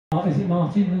Is it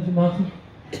Martin? Is it Martin?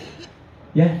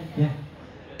 Yeah, yeah.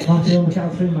 Martin, on the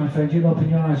count of three, my friend, you'll open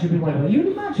your eyes, you'll be wide awake. You'd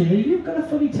imagine that you've got a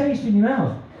funny taste in your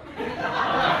mouth.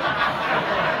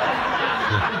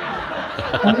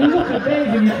 And you look at Dave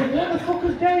and you think, what the fuck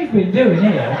has Dave been doing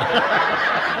here?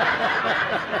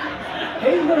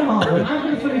 He's got a hard one, I've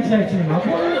got a funny taste in your mouth.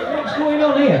 What's going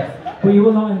on here? But you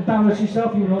will not embarrass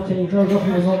yourself, you will not take your clothes off,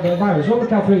 you will not get embarrassed. On the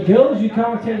count of three, girls, you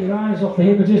can't take your eyes off the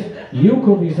hypnotist. You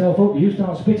cover yourself up, you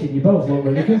start spitting, you both look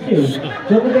really confused.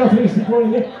 So on the count of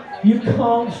three, you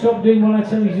can't stop doing what I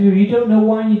tell you to do. You don't know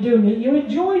why you're doing it. You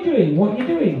enjoy doing what you're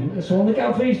doing. So on the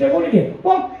count of three, step one again.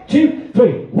 1, 2,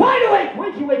 3. Wide awake!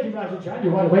 Wakey, wakey, rise and shine.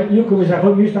 You're wide awake. You cover yourself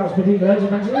up. You start spitting the legs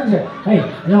and fancy things. Hey,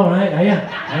 you all right? Are you?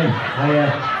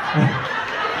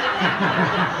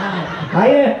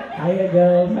 Hiya,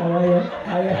 girls. How are you?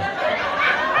 Hiya.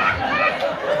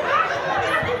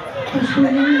 What's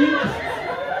going on?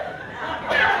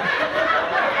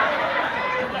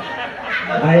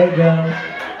 Hiya, girls.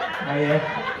 Hiya.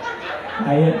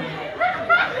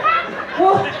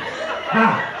 What?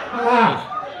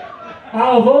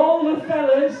 Out of all the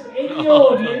fellas in the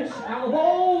audience, out of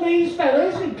all these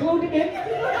fellas, including him,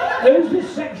 who's the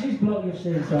sexiest bloke you've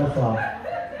seen so far?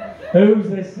 Who's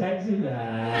the sexiest?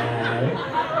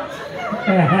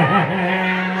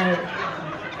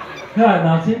 Alright,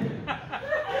 Martin.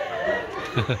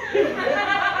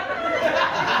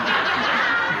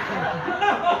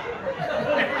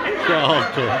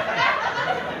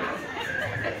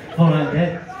 Alright,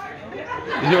 Dave.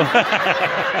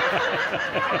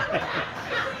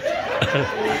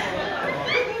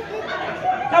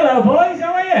 Hello, boys,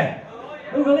 how are you?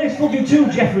 Look at this fucking two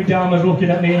Jeffrey Dahmers looking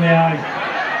at me in the eyes.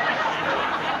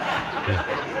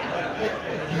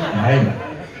 Hey.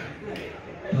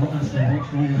 Don't ask me what's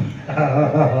going on.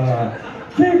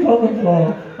 Keep on the floor,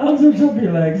 hands on top of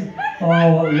your legs. Oh,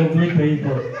 what lovely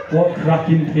people. What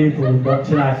cracking people we've got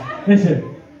tonight. Listen,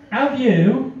 have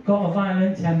you got a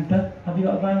violent temper? Have you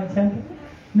got a violent temper?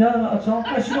 No, not at all.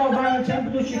 Has she got a violent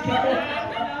temper? Does she kick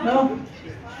her? No?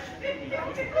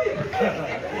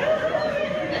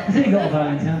 Has he got a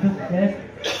violent temper? Yes?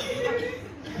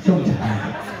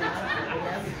 Sometimes.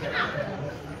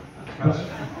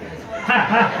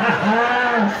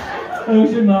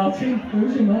 Who's your Martin?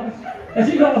 Who's your Martin? Has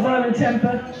he got a violent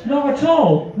temper? Not at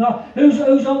all. No. Who's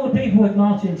all the people with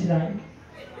Martin tonight?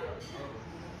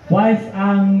 Wife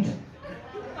and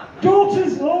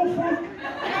daughters. Oh fuck.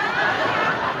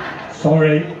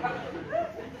 Sorry.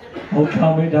 I'll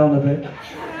calm it down a bit.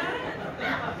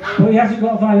 But he hasn't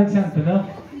got a violent temper, no?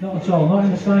 Not at all. Not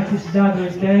in the slightest. Neither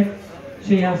is Dave.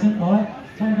 She hasn't. Alright.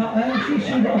 What about her? She's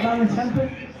got a violent temper.